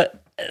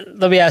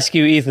let me ask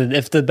you, Ethan,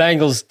 if the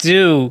Bengals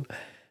do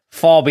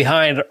fall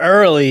behind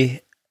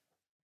early,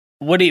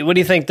 What do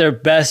you think their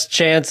best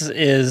chance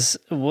is?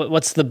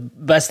 What's the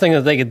best thing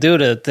that they could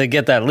do to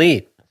get that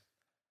lead?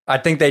 I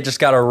think they just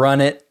got to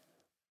run it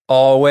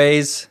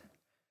always.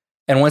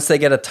 And once they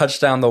get a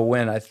touchdown, they'll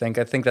win, I think.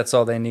 I think that's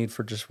all they need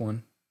for just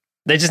one.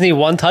 They just need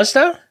one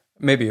touchdown?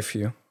 Maybe a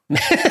few.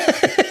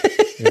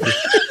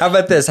 How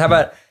about this? How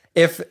about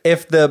if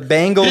the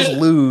Bengals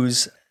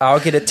lose, I'll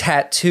get a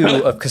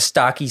tattoo of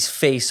Kostaki's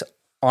face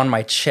on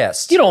my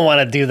chest. You don't want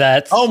to do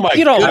that. Oh my!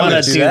 You don't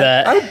want to do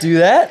that. I would do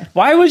that.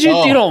 Why would you?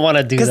 You don't want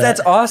to do that because that's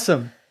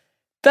awesome.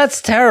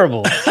 That's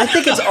terrible. I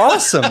think it's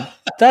awesome.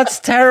 That's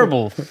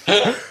terrible.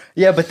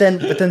 Yeah, but then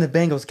the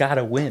Bengals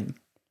gotta win.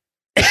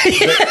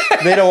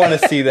 They don't want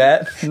to see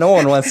that. No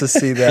one wants to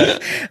see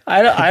that.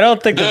 I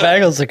don't think the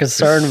Bengals are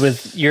concerned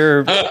with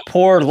your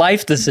poor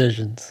life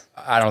decisions.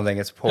 I don't think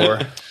it's poor.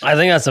 I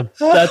think that's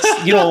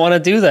you don't want to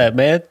do that,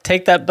 man.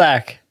 Take that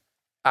back.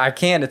 I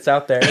can't. It's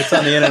out there. It's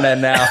on the internet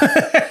now.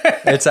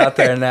 It's out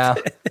there now.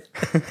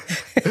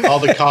 All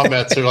the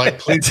comments are like,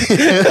 please.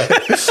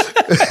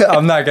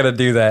 I'm not going to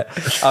do that.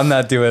 I'm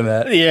not doing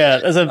that. Yeah,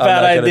 that's a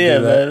bad idea,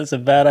 man. It's a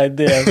bad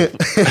idea.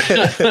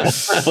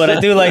 But I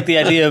do like the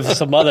idea of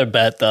some other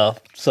bet, though.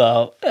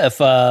 So if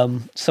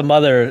some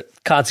other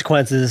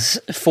consequences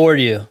for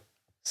you,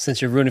 since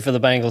you're rooting for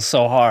the Bengals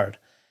so hard,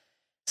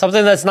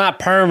 something that's not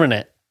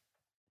permanent.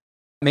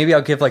 Maybe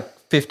I'll give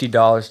like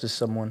 $50 to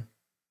someone.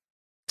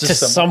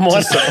 Just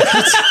someone.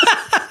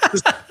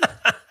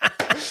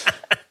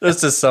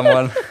 Just to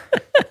someone.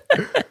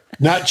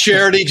 Not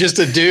charity, just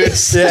a dude.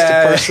 Just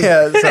a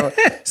person.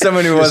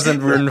 Someone who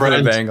wasn't rooting for the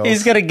Bengals.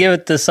 He's gonna give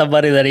it to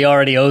somebody that he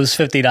already owes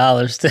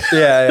 $50 to.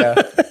 Yeah.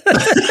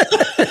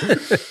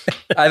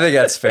 I think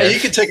that's fair. Hey, you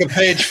can take a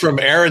page from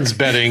Aaron's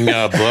betting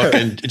book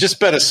and just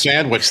bet a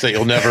sandwich that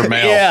you'll never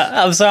mail. Yeah,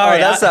 I'm sorry.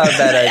 That's not a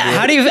bad idea.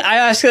 How do you? I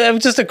ask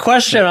just a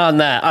question on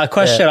that. On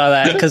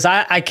that because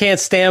I can't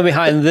stand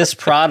behind this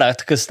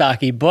product,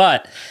 Kostaki,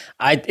 but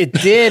it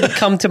did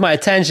come to my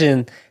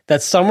attention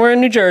that somewhere in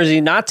New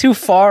Jersey, not too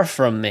far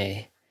from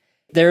me,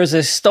 there's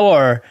a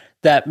store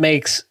that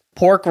makes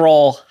pork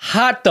roll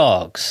hot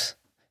dogs.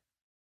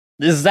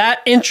 Does that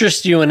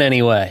interest you in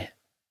any way?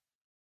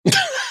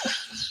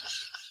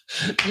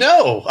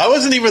 No, I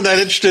wasn't even that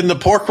interested in the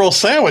pork roll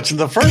sandwich in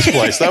the first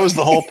place. That was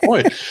the whole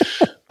point.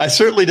 I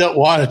certainly don't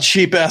want a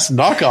cheap ass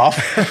knockoff.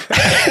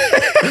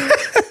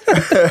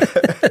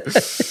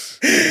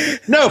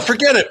 No,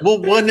 forget it.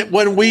 Well,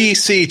 when we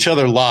see each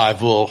other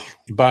live, we'll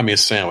buy me a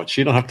sandwich.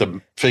 You don't have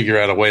to figure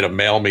out a way to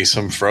mail me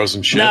some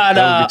frozen shit. No,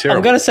 That would be terrible.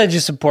 I'm gonna send you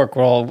some pork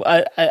roll.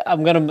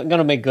 I'm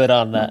gonna make good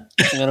on that.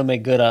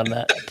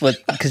 But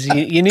because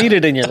you need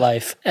it in your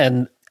life,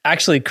 and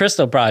actually, Krista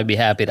will probably be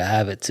happy to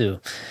have it too.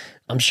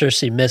 I'm sure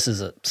she misses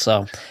it.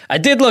 So I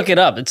did look it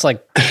up. It's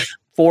like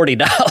 $40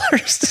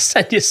 to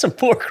send you some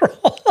pork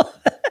roll.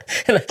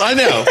 I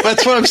know.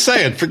 That's what I'm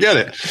saying. Forget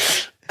it.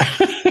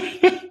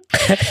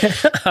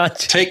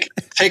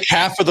 Take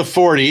half of the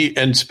 40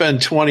 and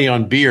spend 20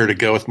 on beer to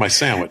go with my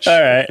sandwich.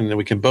 All right. And then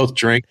we can both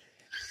drink.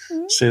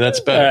 See, that's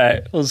better. All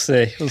right. We'll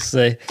see.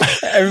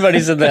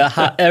 Everybody's in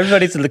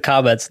the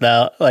comments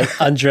now.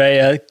 Like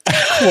Andrea,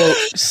 quote,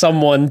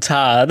 someone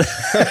Todd.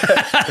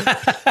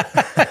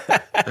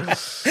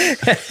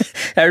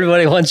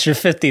 Everybody wants your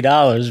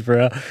 $50,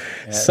 bro.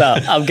 Yeah. So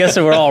I'm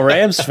guessing we're all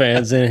Rams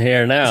fans in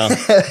here now.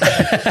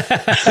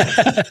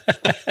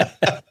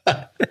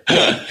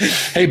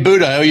 Hey,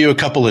 Buddha, I owe you a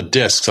couple of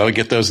discs. I'll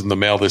get those in the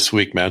mail this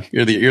week, man.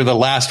 You're the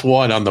last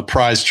one on the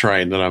prize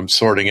train that I'm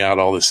sorting out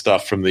all this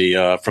stuff from the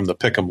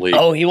Pick'em League.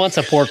 Oh, he wants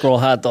a pork roll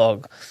hot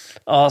dog.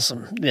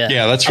 Awesome.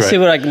 Yeah, that's I'll right. see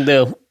what I can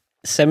do.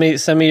 Send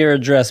me your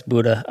address,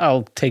 Buddha.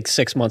 I'll take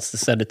 6 months to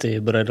send it to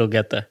you, but it'll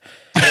get there.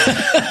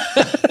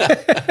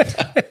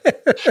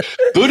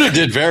 Buddha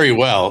did very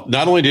well.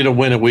 Not only did he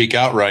win a week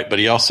outright, but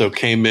he also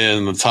came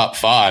in the top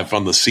 5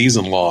 on the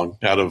season long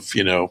out of,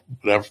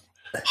 whatever,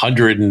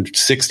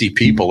 160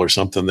 people or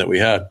something that we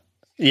had.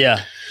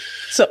 Yeah.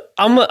 So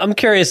I'm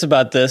curious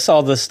about this,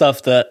 all the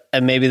stuff that,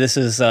 and maybe this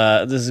is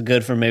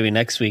good for maybe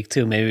next week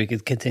too. Maybe we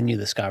could continue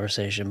this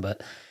conversation,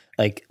 but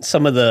like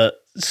some of the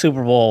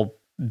Super Bowl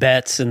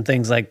bets and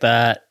things like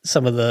that,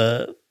 some of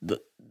the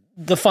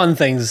fun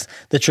things,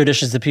 the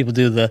traditions that people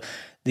do,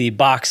 the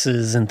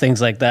boxes and things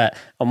like that.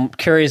 I'm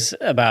curious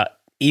about,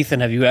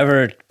 Ethan, have you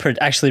ever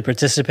actually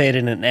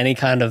participated in any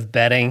kind of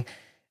betting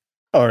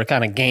or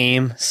kind of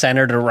game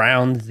centered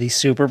around the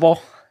Super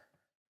Bowl?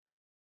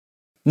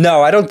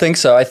 No, I don't think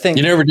so. I think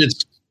you never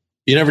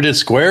did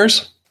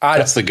squares?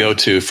 That's the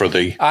go-to for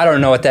the I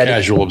don't know what that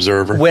casual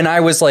observer. When I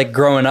was like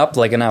growing up,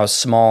 like, and I was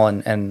small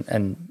and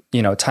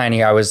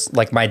tiny, I was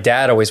like, my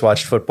dad always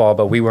watched football,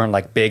 but we weren't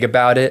like big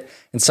about it.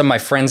 And some of my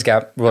friends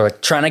were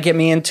like trying to get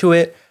me into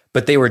it,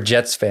 but they were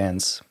Jets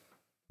fans.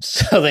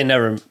 So they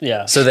never,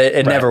 yeah. So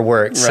it never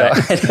worked. Right.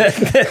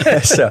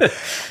 So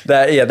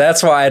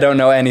that's why I don't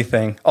know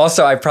anything.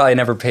 Also, I probably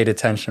never paid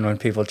attention when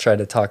people tried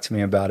to talk to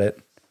me about it.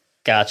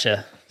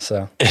 Gotcha.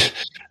 So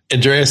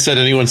Andreas said,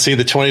 anyone see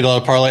the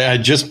 $20 parlay? I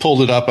just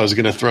pulled it up. I was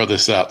going to throw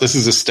this out. This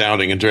is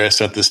astounding. Andreas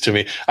sent this to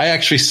me. I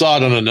actually saw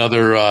it on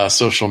another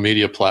social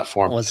media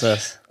platform. What's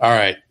this? All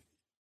right.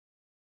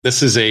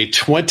 This is a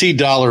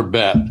 $20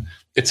 bet.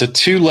 It's a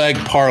 2-leg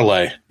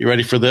parlay. You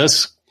ready for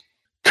this?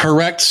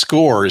 Correct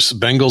scores,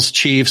 Bengals,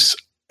 Chiefs,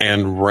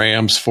 and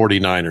Rams,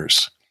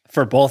 49ers.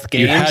 For both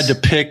games? You had to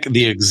pick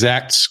the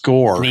exact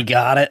score. And he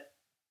got it?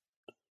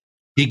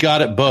 He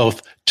got it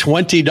both.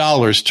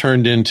 $20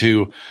 turned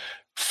into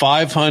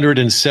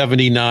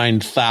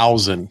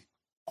 $579,000.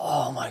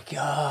 Oh, my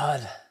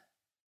God.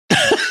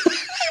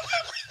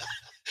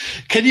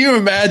 Can you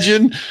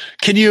imagine?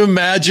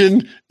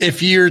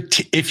 If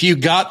you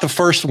got the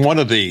first one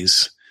of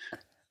these,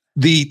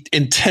 the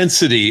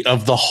intensity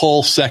of the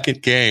whole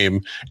second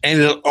game,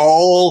 and it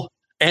all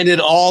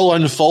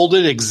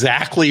unfolded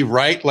exactly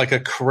right, like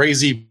a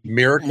crazy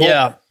miracle?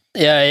 Yeah.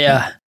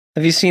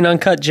 Have you seen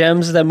Uncut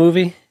Gems, that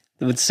movie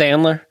with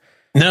Sandler?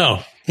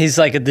 No. He's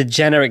like a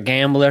degenerate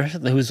gambler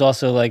who's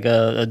also like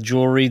a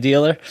jewelry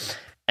dealer,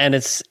 and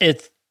it's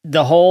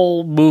the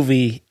whole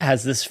movie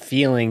has this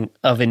feeling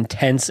of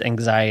intense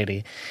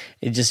anxiety.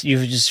 You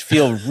just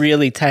feel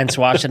really tense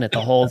watching it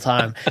the whole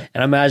time.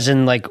 And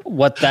imagine like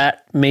what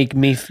that make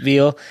me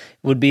feel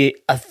would be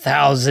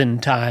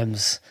 1,000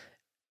 times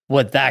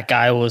what that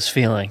guy was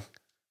feeling.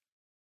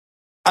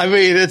 I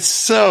mean, it's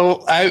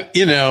so,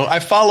 I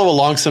follow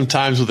along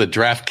sometimes with a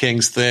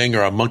DraftKings thing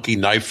or a monkey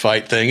knife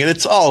fight thing, and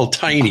it's all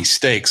tiny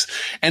stakes.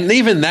 And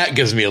even that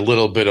gives me a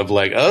little bit of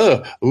like,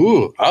 I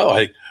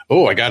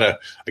gotta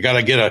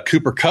get a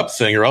Cooper Cup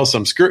thing or else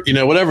I'm screwed,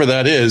 whatever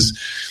that is.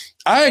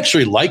 I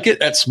actually like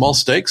it at small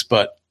stakes,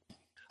 but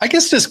I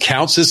guess this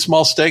counts as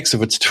small stakes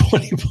if it's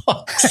 $20.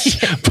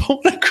 But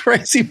what a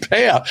crazy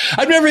payout.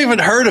 I've never even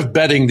heard of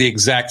betting the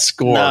exact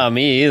score. No,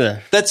 me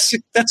either. That's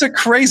a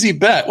crazy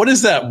bet. What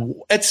is that?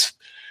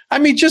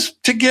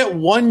 Just to get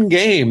one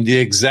game, the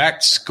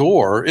exact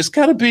score, it's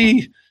got to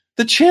be,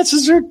 the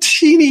chances are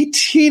teeny,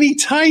 teeny,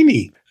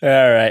 tiny. All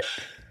right.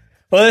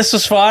 Well, this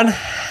was fun.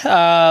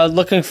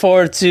 Looking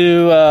forward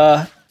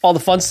to all the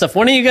fun stuff.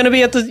 When are you going to be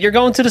you're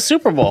going to the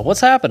Super Bowl?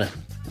 What's happening?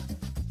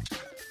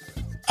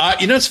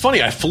 It's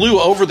funny. I flew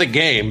over the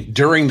game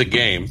during the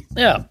game.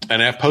 Yeah.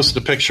 And I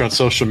posted a picture on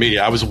social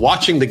media. I was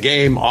watching the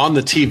game on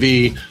the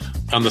TV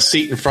on the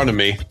seat in front of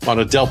me on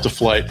a Delta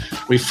flight.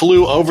 We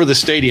flew over the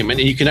stadium, and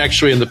you can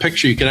actually, in the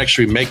picture, you can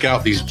actually make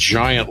out these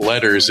giant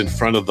letters in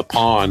front of the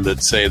pond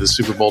that say the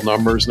Super Bowl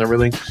numbers and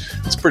everything.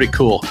 It's pretty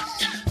cool.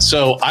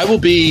 So I will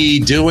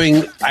be doing,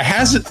 it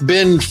hasn't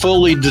been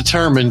fully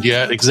determined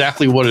yet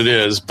exactly what it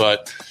is,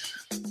 but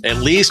at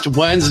least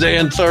Wednesday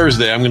and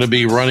Thursday, I'm going to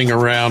be running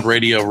around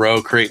Radio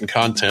Row creating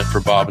content for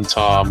Bob and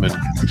Tom. And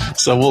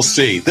so we'll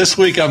see. This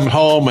week I'm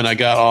home and I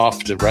got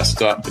off to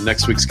rest up, and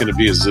next week's going to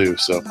be a zoo.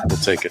 So we'll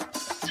take it.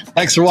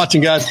 Thanks for watching,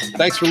 guys.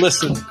 Thanks for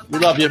listening. We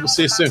love you. We'll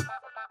see you soon.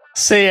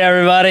 See you,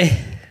 everybody.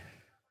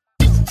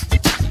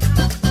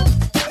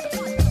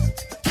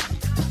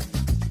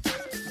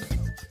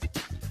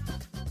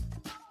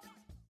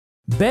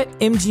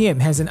 BetMGM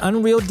has an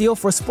unreal deal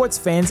for sports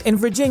fans in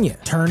Virginia.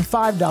 Turn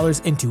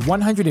 $5 into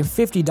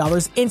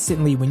 $150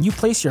 instantly when you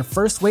place your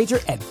first wager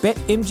at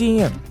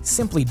BetMGM.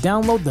 Simply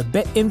download the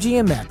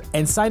BetMGM app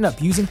and sign up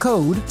using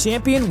code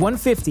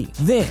Champion150.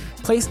 Then,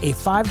 place a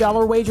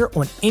 $5 wager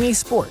on any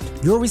sport.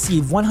 You'll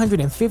receive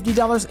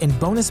 $150 in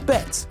bonus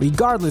bets,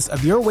 regardless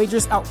of your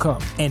wager's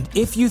outcome. And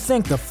if you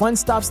think the fun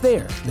stops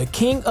there, the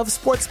King of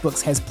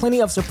Sportsbooks has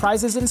plenty of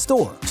surprises in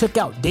store. Check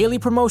out daily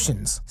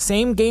promotions,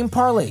 same-game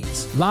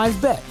parlays, live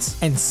bets,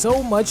 and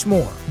so much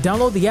more.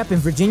 Download the app in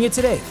Virginia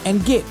today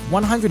and get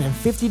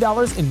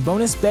 $150 in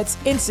bonus bets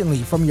instantly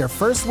from your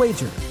first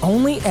wager.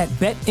 Only at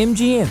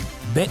BetMGM.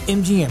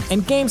 BetMGM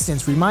and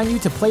GameSense remind you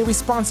to play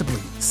responsibly.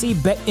 See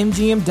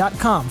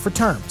BetMGM.com for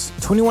terms.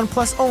 21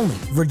 plus only.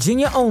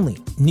 Virginia only.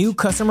 New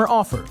customer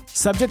offer.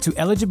 Subject to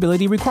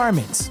eligibility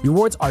requirements.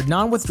 Rewards are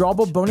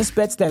non-withdrawable bonus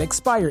bets that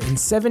expire in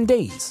 7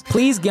 days.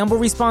 Please gamble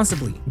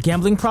responsibly.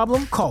 Gambling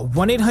problem? Call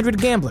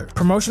 1-800-GAMBLER.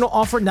 Promotional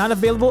offer not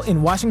available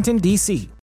in Washington, D.C.